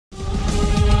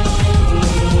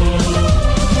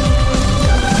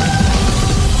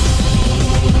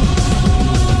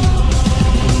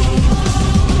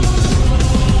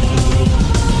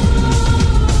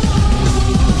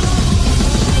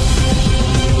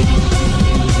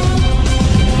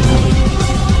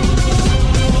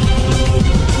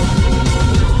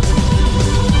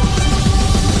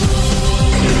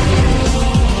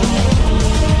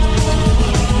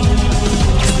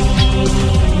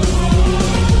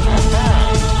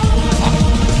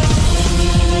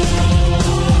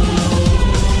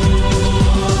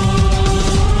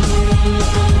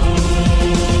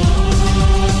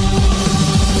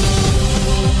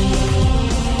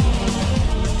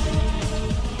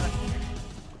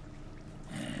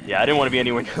Yeah, I didn't want to be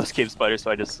anywhere near those cave spiders,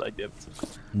 so I dipped.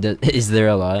 Is there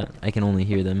a lot? I can only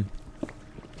hear them.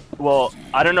 Well,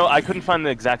 I don't know. I couldn't find the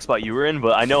exact spot you were in,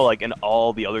 but I know like in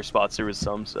all the other spots there was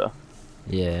some. So.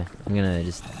 Yeah, I'm gonna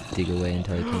just dig away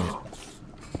until I can't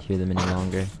hear them any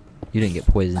longer. You didn't get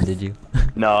poisoned, did you?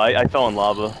 No, I fell in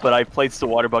lava, but I placed the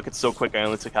water bucket so quick I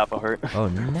only took half a heart. Oh,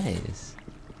 nice.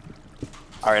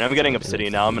 All right, I'm getting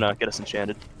obsidian now. I'm gonna get us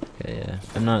enchanted. Okay, yeah.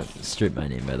 I'm not strip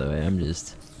mining, by the way. I'm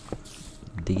just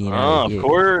digging out Oh, of here. of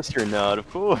course you're not. Of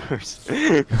course.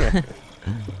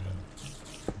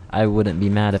 I wouldn't be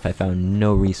mad if I found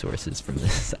no resources from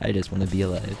this. I just want to be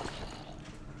alive.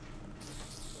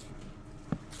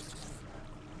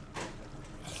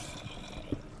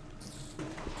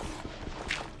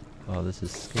 Oh, this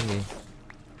is scary.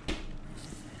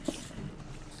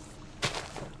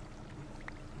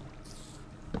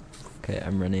 Okay,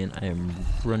 I'm running. I am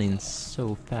running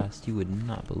so fast, you would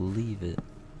not believe it.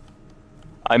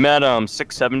 I'm at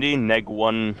 670 neg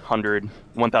 100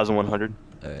 1100.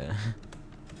 Oh yeah.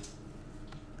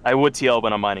 I would TL,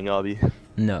 but I'm mining obby.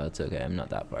 No, it's okay. I'm not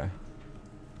that far.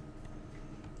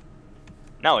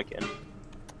 Now I can.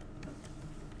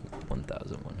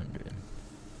 1,100.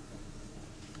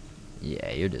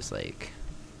 Yeah, you're just like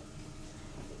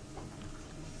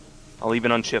I'll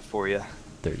even unshift for you.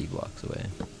 30 blocks away.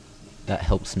 That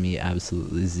helps me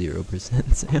absolutely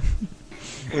 0%, Sam.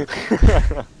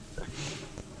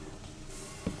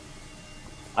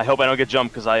 I hope I don't get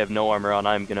jumped because I have no armor on.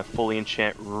 I'm gonna fully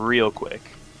enchant real quick.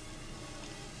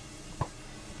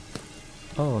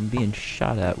 Oh, I'm being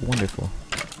shot at. Wonderful.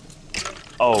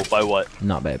 Oh, by what?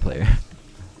 Not by a player.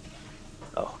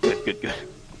 Oh, good, good, good.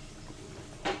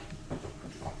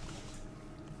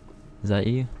 Is that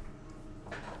you?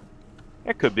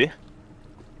 It could be.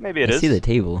 Maybe it I is. see the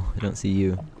table. I don't see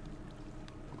you.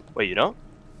 Wait, you don't?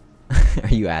 Are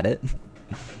you at it?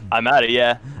 I'm at it,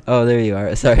 yeah. Oh, there you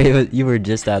are. Sorry, you were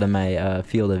just out of my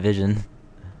field of vision.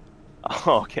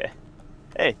 Oh, okay.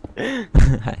 Hey.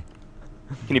 Hi.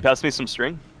 Can you pass me some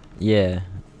string? Yeah.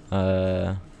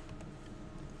 Here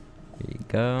you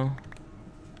go.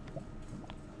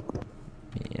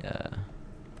 Yeah.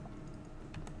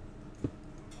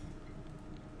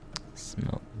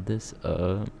 Smelt this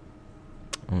up.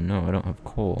 Oh no, I don't have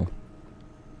coal.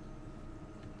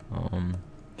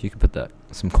 If you could put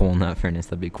some coal in that furnace,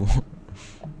 that'd be cool. I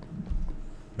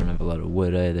don't have a lot of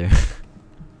wood either.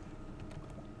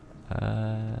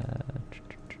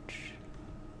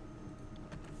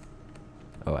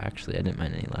 Oh, actually, I didn't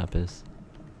mine any lapis.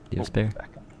 Do you have spare?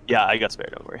 Yeah, I got spare.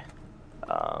 Don't worry.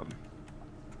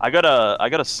 I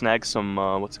gotta snag some.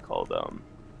 What's it called?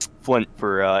 Flint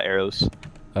for arrows.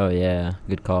 Oh yeah,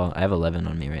 good call. I have 11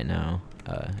 on me right now.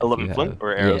 11 flint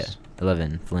or arrows? Yeah,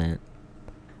 11 flint.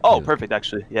 Oh, Ew. perfect.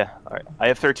 Actually, yeah. All right. I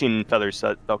have 13 feathers,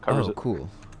 so that covers it. Cool.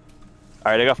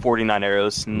 All right, I got 49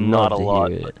 arrows. Not a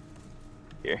lot. But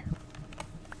here.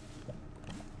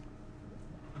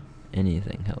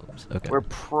 Anything helps. Okay. We're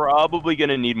probably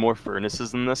gonna need more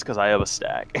furnaces than this because I have a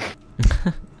stack.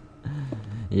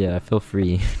 Yeah, feel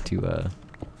free to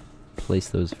place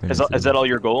those furnaces. Is that all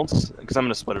your goals? Because I'm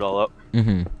gonna split it all up.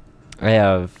 Mm-hmm. I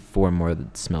have 4 more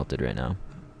that's smelted right now.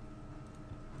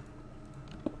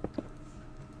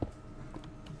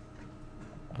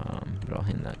 But I'll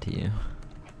hand that to you.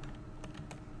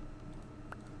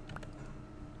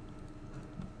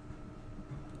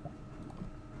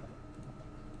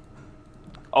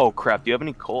 Oh crap! Do you have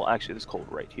any coal? Actually, there's coal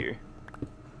right here.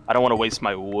 I don't want to waste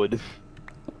my wood.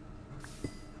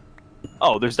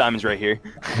 Oh, there's diamonds right here.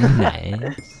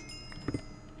 Nice.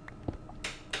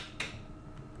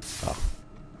 Oh.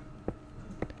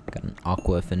 Got an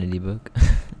aqua affinity book.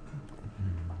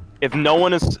 If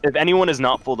anyone is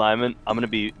not full diamond, I'm gonna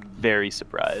be very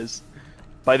surprised.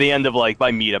 By the end of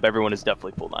by meetup, everyone is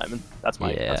definitely full diamond. That's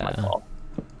my call.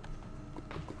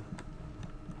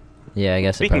 Yeah, I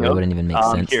guess it probably wouldn't even make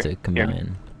sense to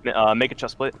combine. Here. Make a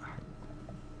chest plate.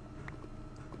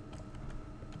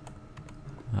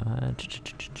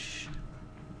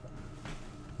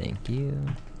 Thank you.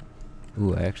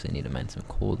 Ooh, I actually need to mine some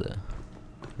coal to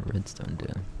redstone to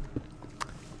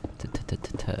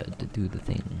do the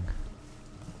thing.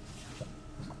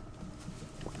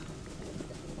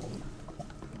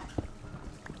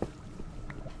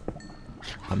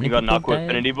 How many You got an people aqua died?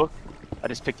 affinity book? I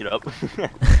just picked it up.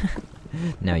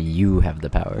 Now you have the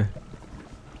power.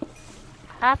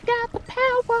 I've got the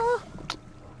power.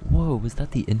 Whoa, was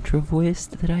that the intro voice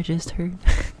that I just heard?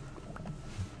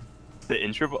 The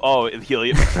intro? Oh,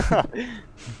 helium. Is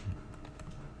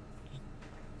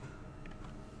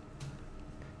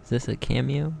this a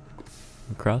cameo?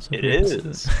 A crossover? It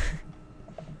is.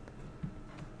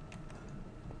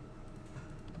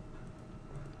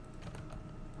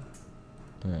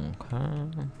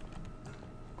 Okay.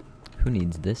 Who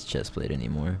needs this chest plate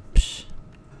anymore? Psh.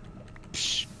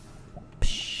 Psh.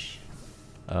 Psh.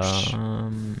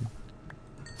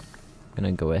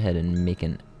 Gonna go ahead and make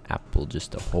an apple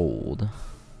just to hold.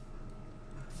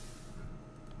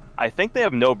 I think they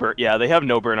have no burn. Yeah, they have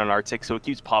no burn on Arctic, so it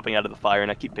keeps popping out of the fire,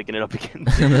 and I keep picking it up again.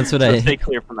 That's what so I. Stay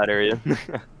clear from that area.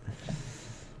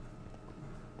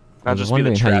 I was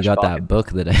wondering how you got that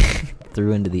book that I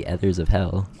threw into the ethers of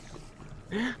hell.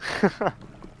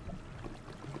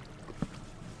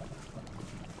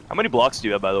 How many blocks do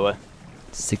you have, by the way?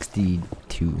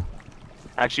 62.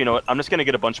 Actually, you know what? I'm just gonna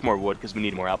get a bunch more wood because we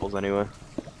need more apples anyway.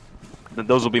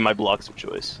 Those will be my blocks of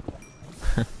choice.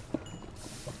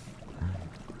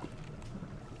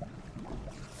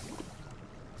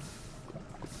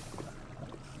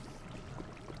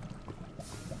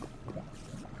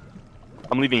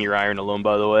 I'm leaving your iron alone,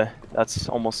 by the way. That's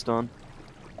almost done.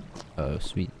 Oh,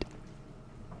 sweet.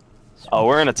 Oh,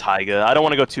 we're in a taiga. I don't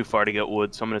want to go too far to get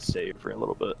wood, so I'm gonna stay for a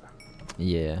little bit.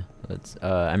 Yeah, let's.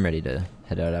 I'm ready to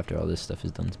head out after all this stuff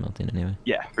is done smelting anyway.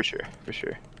 Yeah, for sure, for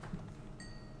sure.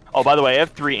 Oh, by the way, I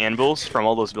have 3 anvils from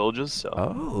all those villages, so.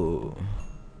 Oh.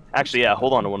 Actually, yeah,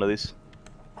 hold on to one of these.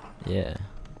 Yeah.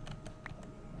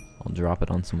 I'll drop it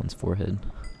on someone's forehead.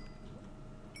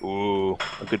 Ooh,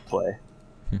 a good play.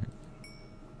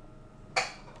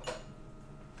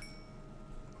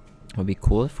 It would be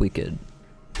cool if we could.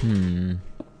 I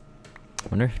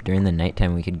wonder if during the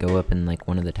nighttime we could go up in like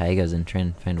one of the taigas and try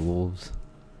and find wolves.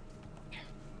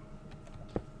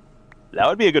 That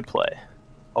would be a good play.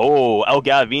 Oh, El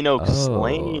Gavino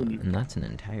slain. And that's an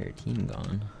entire team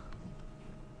gone.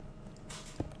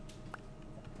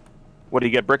 What did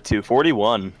he get brick to?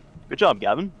 41. Good job,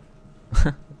 Gavin.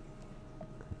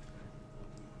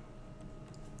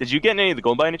 Did you get any of the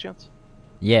gold by any chance?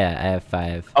 Yeah, I have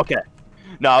 5. Okay.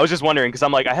 No, I was just wondering because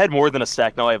I'm like I had more than a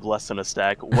stack. Now I have less than a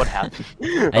stack. What happened?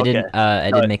 I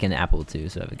did make an apple too,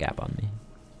 so I have a gap on me.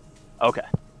 Okay.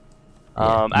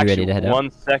 Yeah, you actually, ready to head out?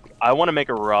 one sec. I want to make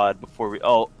a rod before we.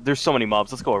 Oh, there's so many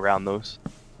mobs. Let's go around those.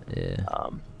 Yeah.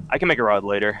 I can make a rod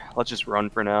later. Let's just run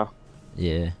for now.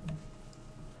 Yeah.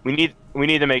 We need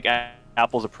to make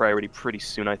apples a priority pretty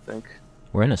soon. I think.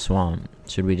 We're in a swamp.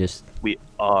 Should we just We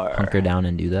are. hunker down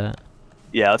and do that?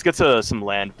 Yeah, let's get to some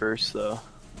land first, though.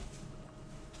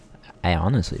 I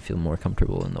honestly feel more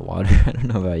comfortable in the water. I don't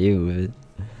know about you,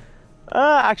 but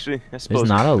Actually, I suppose there's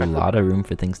not a lot of room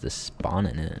for things to spawn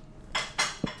in it.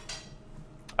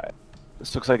 Alright,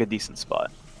 this looks like a decent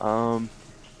spot. 1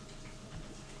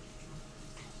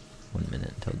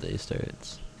 minute until day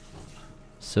starts.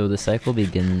 So the cycle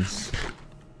begins,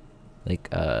 like,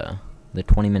 the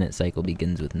 20-minute cycle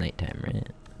begins with nighttime, right?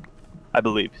 I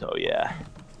believe so, yeah.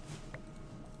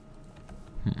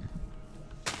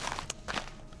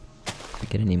 If we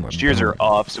get any more Shears are bones-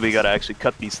 off, so we gotta actually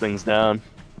cut these things down.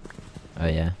 Oh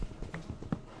yeah.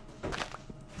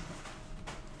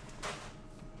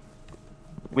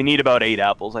 We need about 8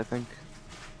 apples, I think.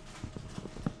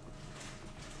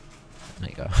 My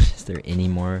gosh, is there any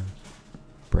more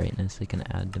brightness I can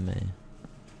add to my...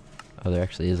 Oh, there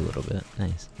actually is a little bit.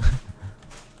 Nice.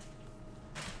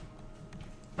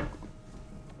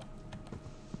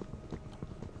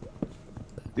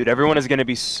 Dude, everyone is gonna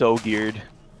be so geared.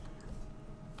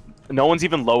 No one's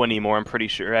even low anymore, I'm pretty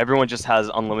sure. Everyone just has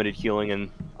unlimited healing and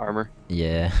armor.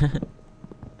 Yeah.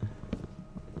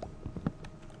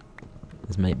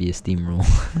 This might be a steamroll.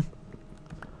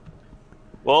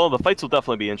 Well, the fights will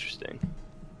definitely be interesting.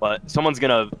 But someone's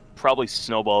gonna probably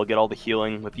snowball, get all the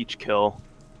healing with each kill,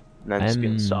 and then just be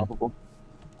unstoppable.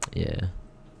 Yeah.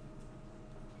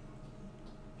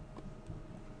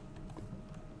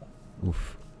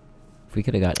 Oof. If we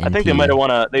could have got MP... I think they might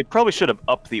have they probably should have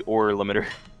upped the ore limiter.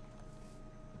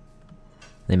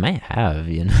 They might have,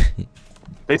 you know.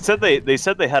 They said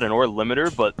they had an ore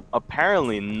limiter, but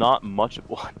apparently not much of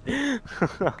one.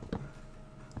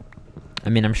 I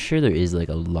mean, I'm sure there is like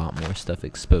a lot more stuff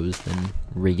exposed than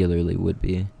regularly would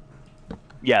be.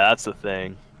 Yeah, that's the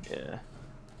thing. Yeah.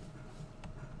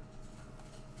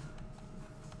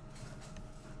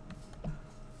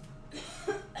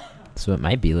 So it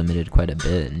might be limited quite a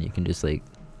bit, and you can just like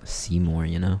see more,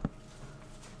 you know.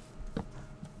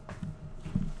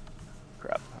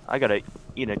 Crap. I gotta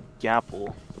eat a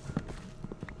gapple.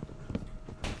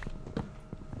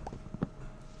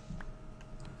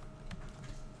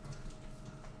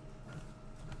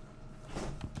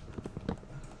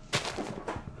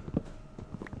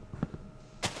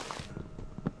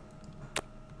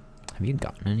 Have you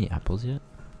gotten any apples yet?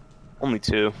 Only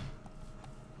 2.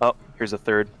 Oh, here's a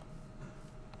 3rd.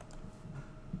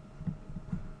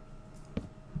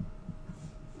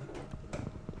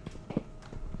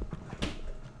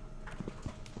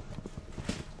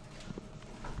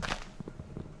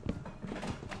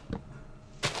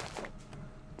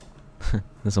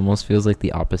 This almost feels like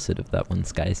the opposite of that one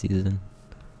Sky season.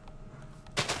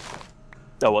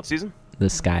 Oh, what season? The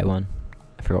Sky one.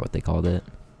 I forgot what they called it.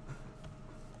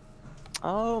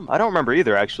 I don't remember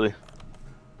either, actually.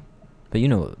 But you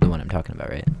know the one I'm talking about,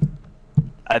 right?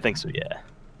 I think so, yeah.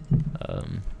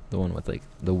 The one with like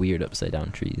the weird upside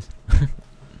down trees.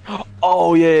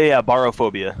 Oh yeah,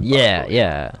 Barophobia. Yeah,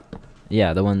 yeah,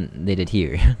 yeah. The one they did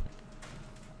here.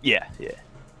 Yeah.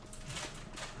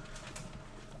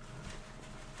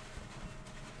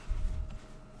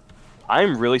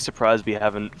 I'm really surprised we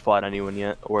haven't fought anyone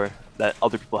yet, or that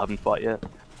other people haven't fought yet.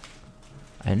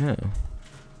 I know.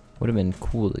 Would have been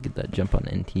cool to get that jump on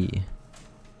NT.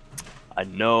 I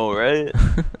know, right?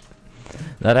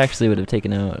 That actually would have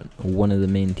taken out one of the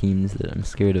main teams that I'm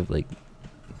scared of, like,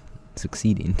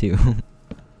 succeeding too.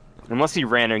 Unless he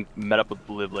ran and met up with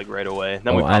Bliv like right away,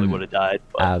 then Oh, we probably I'm would have died.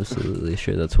 But absolutely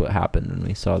sure that's what happened when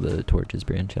we saw the torches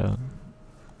branch out.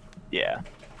 yeah,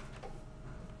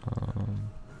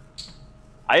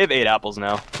 I have 8 apples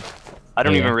now. I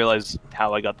don't Oh, even yeah? realize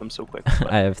how I got them so quick.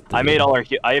 I have 3. I made all our.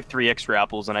 I have 3 extra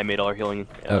apples, and I made all our healing.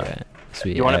 Okay,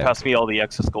 sweet. You want to pass me all the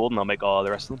excess gold, and I'll make all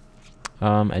the rest of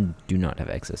them? I do not have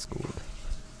excess gold.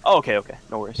 Oh, okay,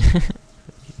 no worries.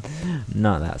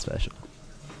 Not that special.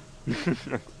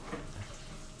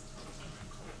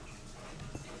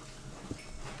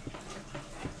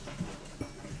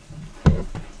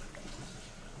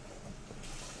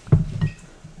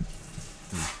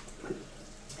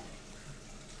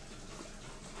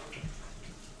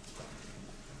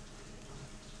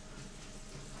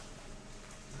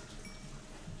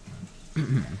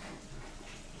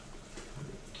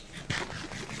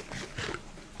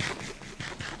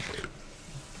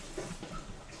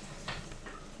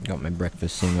 Got my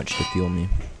breakfast sandwich to fuel me.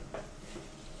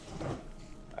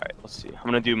 Alright, let's see. I'm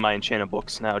gonna do my enchanted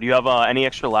books now. Do you have any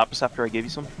extra lapis after I gave you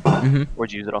some? Mm-hmm. Or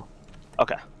did you use it all?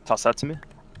 Okay, toss that to me.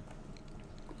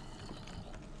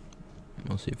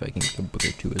 I'll see if I can get a book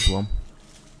or 2 as well.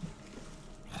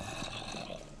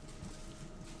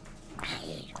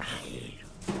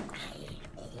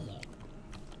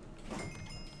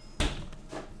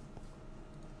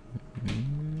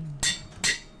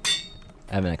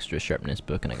 I have an extra sharpness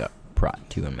book and I got prot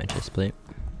 2 on my chest plate.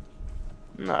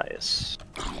 Nice.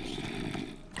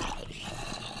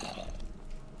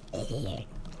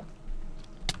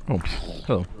 Oh,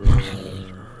 hello.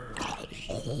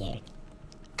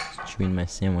 Chewing my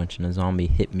sandwich and a zombie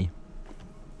hit me.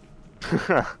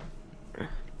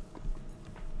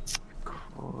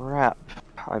 Crap.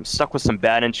 I'm stuck with some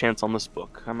bad enchants on this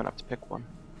book. I'm gonna have to pick one.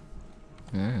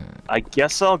 I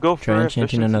guess I'll go for Try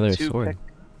enchanting another efficiency 2 sword. pick.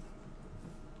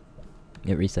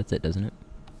 It resets it, doesn't it?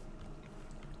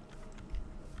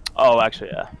 Oh, actually,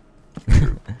 yeah.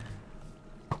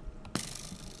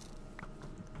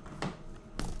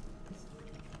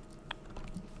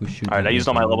 Alright, I used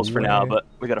all my levels for now, but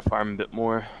we gotta farm a bit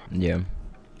more. Yeah.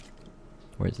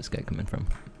 Where's this guy coming from?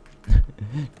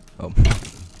 Oh.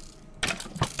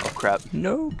 Oh crap.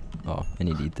 No. Oh, I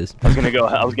need to eat this. I was gonna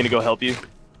go help you.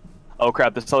 Oh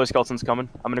crap, this other skeleton's coming.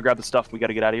 I'm gonna grab the stuff. We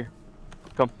gotta get out of here.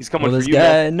 Come, he's coming Oh, for this you, guy,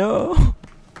 man. no.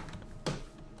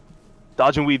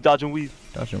 Dodge and weave, dodge and weave.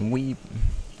 Dodge and weave.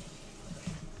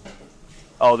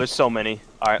 Oh, there's so many.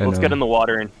 Alright, I let's know. get in the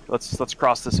water and let's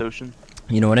cross this ocean.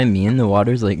 You know what I mean? The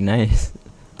water's like nice.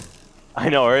 I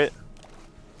know, right?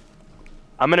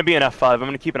 I'm gonna be an F5. I'm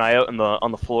gonna keep an eye out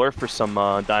on the floor for some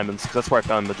diamonds, because that's where I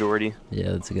found the majority.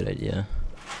 Yeah, that's a good idea.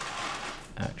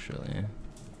 Actually.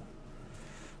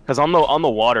 Because on the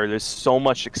water, there's so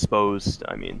much exposed.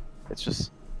 I mean, it's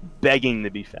just begging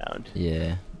to be found.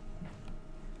 Yeah.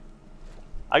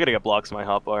 I gotta get blocks in my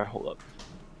hotbar. Hold up.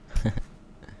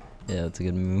 Yeah, that's a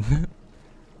good move.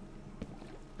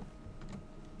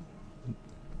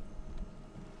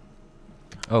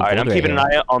 Oh, All right, I'm gold keeping right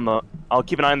an here. eye on the. I'll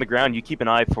keep an eye on the ground. You keep an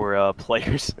eye for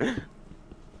players.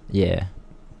 Yeah.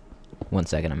 1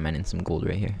 second, I'm mining some gold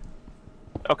right here.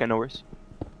 Okay, no worries.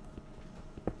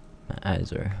 My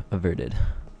eyes are averted.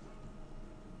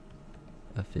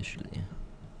 Officially.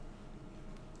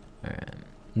 Alright.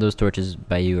 Those torches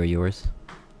by you are yours?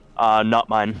 Not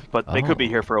mine, but they could be Oh.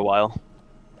 here for a while.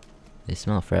 They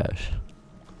smell fresh.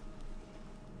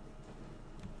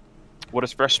 What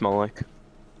does fresh smell like?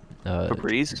 Uh,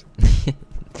 Febreze?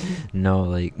 no,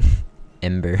 like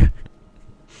ember.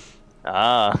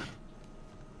 Ah,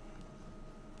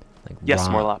 Like yes,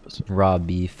 raw, more lapis. raw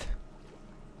beef.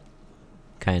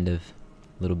 Kind of.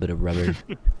 A little bit of rubber.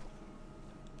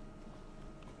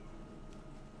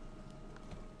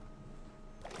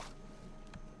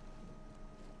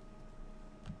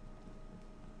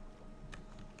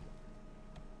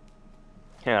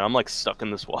 Man, I'm like stuck in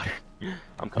this water.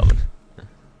 I'm coming.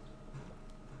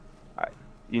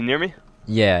 You near me?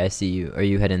 Yeah, I see you. Are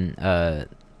you heading?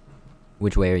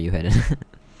 Which way are you heading?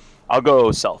 I'll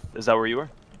go south. Is that where you are?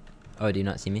 Oh, do you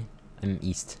not see me? I'm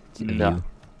east of No. you.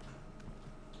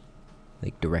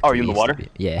 Like directly. Oh, are you in the east water? of you.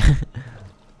 Yeah.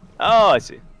 Oh, I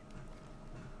see.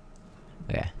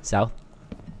 Okay, south.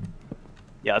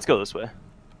 Yeah, let's go this way.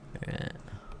 Alright.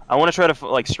 I want to try to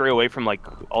like stray away from like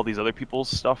all these other people's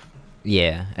stuff.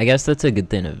 Yeah, I guess that's a good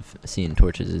thing of seeing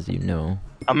torches, is you know.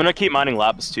 I'm gonna keep mining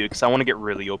lapis too, because I want to get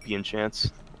really OP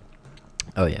enchants.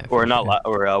 Oh yeah. Or for not,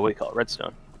 sure. what do you call it?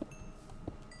 Redstone.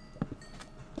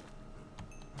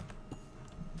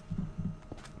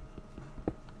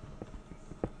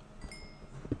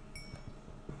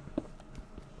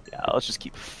 Yeah, let's just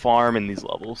keep farming these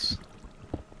levels.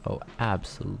 Oh,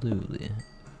 absolutely.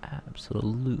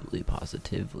 Absolutely,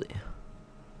 positively.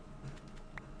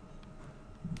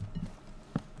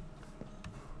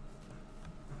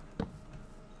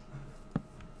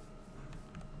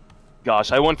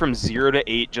 Gosh, I went from 0 to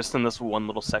 8 just in this one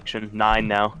little section. 9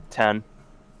 now, 10.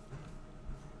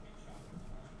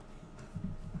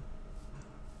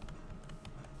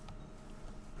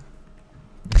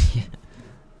 Yeah.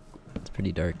 It's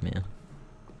pretty dark, man.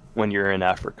 When you're in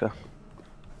Africa.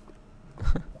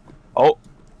 Oh.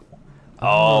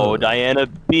 Oh, Diana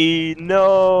B,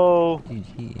 no.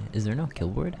 GG. Is there no kill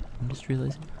board? I'm just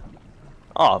realizing.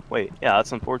 Oh, wait. Yeah,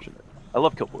 that's unfortunate. I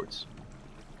love kill boards.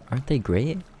 Aren't they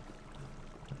great?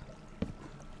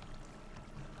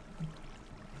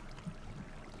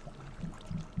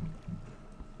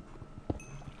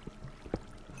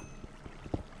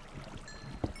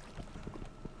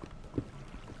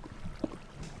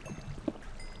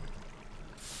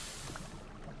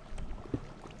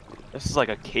 This is like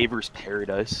a caver's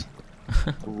paradise.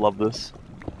 I love this.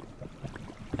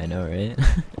 I know, right?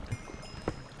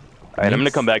 Alright, I'm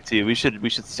gonna come back to you. We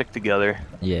should stick together.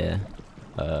 Yeah.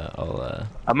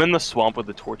 I'm in the swamp where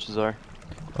the torches are.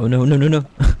 Oh no, no, no, no.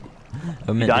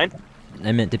 You dying?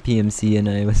 I meant to PMC and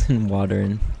I was in water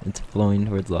and it's flowing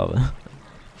towards lava.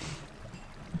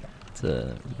 It's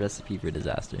a recipe for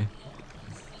disaster.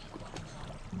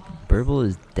 Burble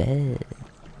is dead.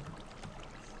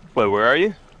 Wait, where are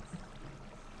you?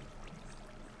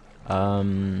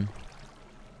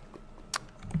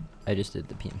 I just did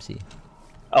the PMC.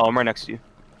 Oh, I'm right next to you.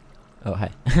 Oh, hi.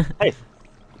 Hey.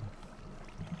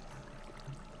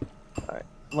 Alright,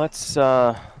 let's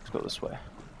go this way.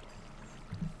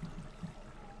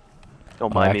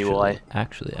 Don't mind me while I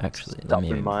Actually, let stop me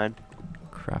in mine.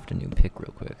 craft a new pick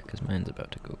real quick, because mine's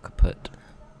about to go kaput.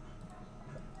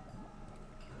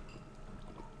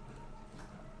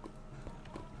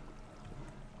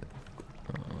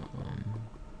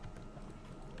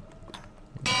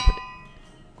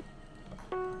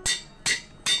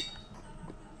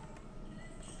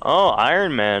 Oh,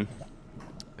 Iron Man.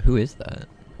 Who is that?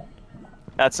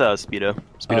 That's Speedo.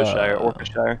 Speedo Shire, Orca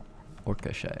Shire.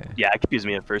 Orca Shire. Yeah, it confused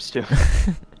me at first too.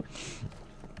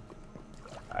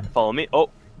 Alright, follow me. Oh!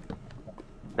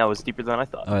 That was deeper than I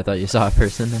thought. Oh, I thought you saw a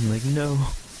person. I'm like, no.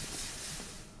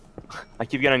 I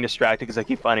keep getting distracted because I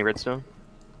keep finding redstone.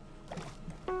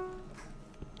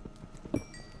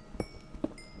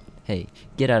 Hey,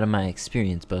 get out of my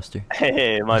experience, Buster.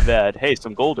 Hey, my bad. Hey,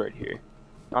 some gold right here.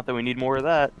 Not that we need more of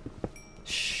that.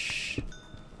 Shh.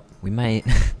 We might.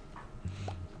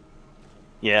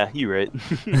 Yeah, you right.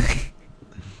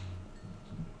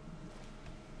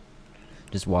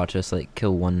 Just watch us like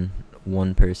kill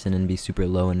one person and be super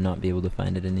low and not be able to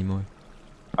find it anymore.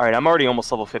 All right, I'm already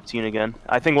almost level 15 again.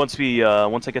 I think once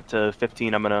I get to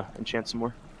 15, I'm gonna enchant some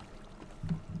more.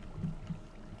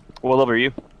 What level are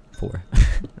you? 4.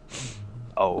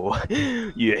 Oh,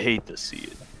 you hate to see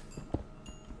it.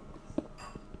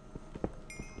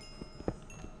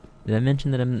 Did I mention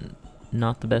that I'm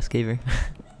not the best caver?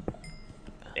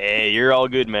 Hey, you're all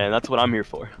good, man. That's what I'm here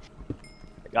for.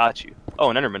 I got you. Oh,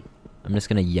 an Enderman. I'm just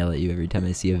gonna yell at you every time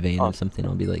I see a vein Oh. of something.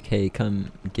 I'll be like, hey,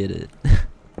 come get it.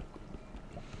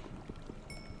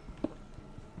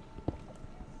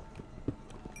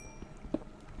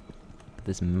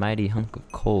 This mighty hunk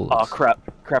of coal. Oh, crap.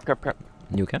 Crap.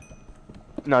 You okay?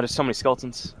 No, there's so many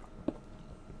skeletons.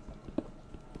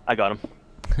 I got him.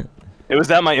 It was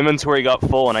that my inventory got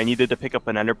full and I needed to pick up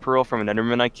an ender pearl from an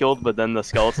enderman I killed, but then the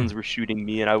skeletons were shooting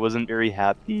me and I wasn't very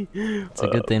happy. It's a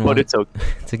good thing. But it's okay.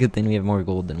 It's a good thing we have more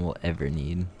gold than we'll ever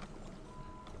need.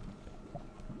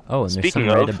 Oh, and there's Speaking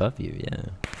some right of- above you. Yeah.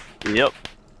 Yep.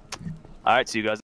 Alright, see you guys.